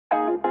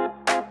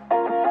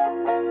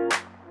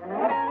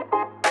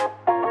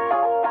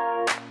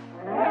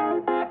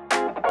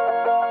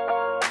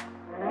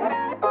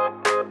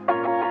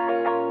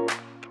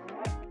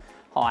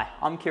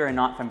I'm Kieran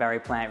from Barry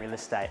Plant Real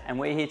Estate, and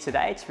we're here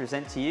today to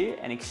present to you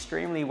an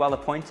extremely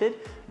well-appointed,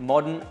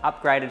 modern,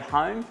 upgraded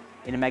home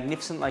in a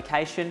magnificent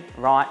location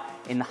right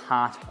in the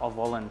heart of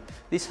Wallan.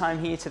 This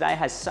home here today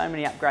has so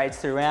many upgrades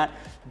throughout,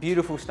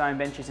 beautiful stone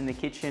benches in the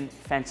kitchen,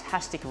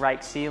 fantastic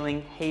rake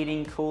ceiling,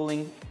 heating,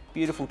 cooling,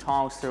 beautiful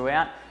tiles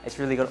throughout. It's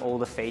really got all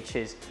the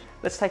features.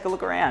 Let's take a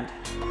look around.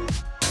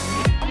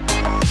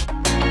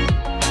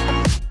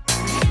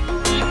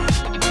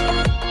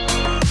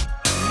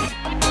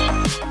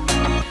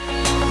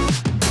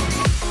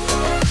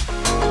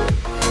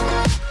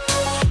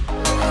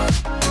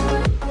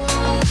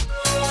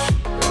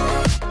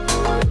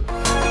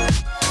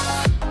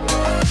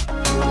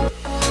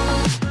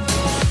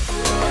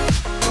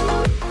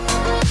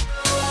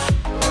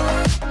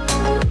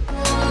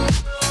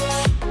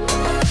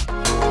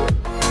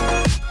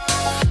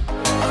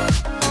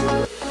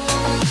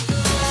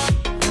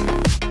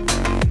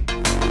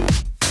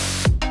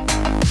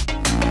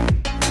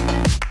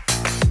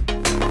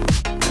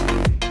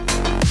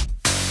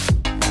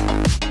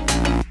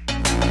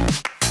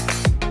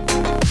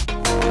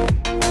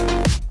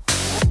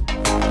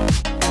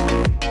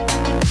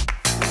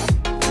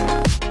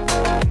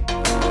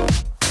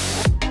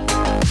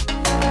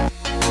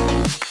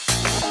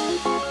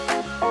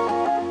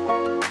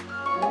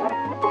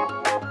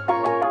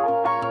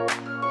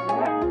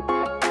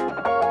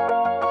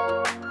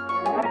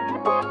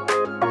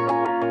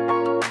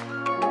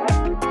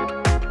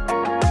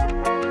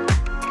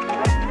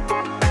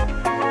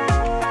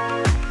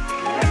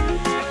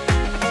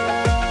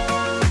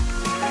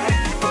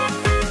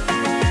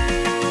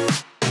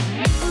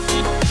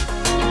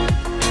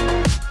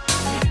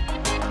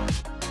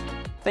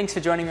 Thanks for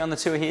joining me on the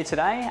tour here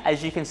today.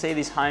 As you can see,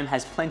 this home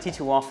has plenty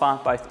to offer,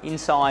 both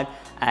inside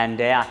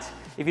and out.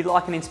 If you'd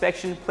like an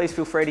inspection, please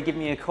feel free to give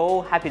me a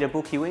call. Happy to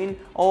book you in,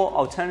 or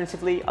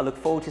alternatively, I look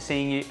forward to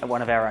seeing you at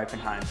one of our open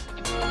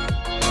homes.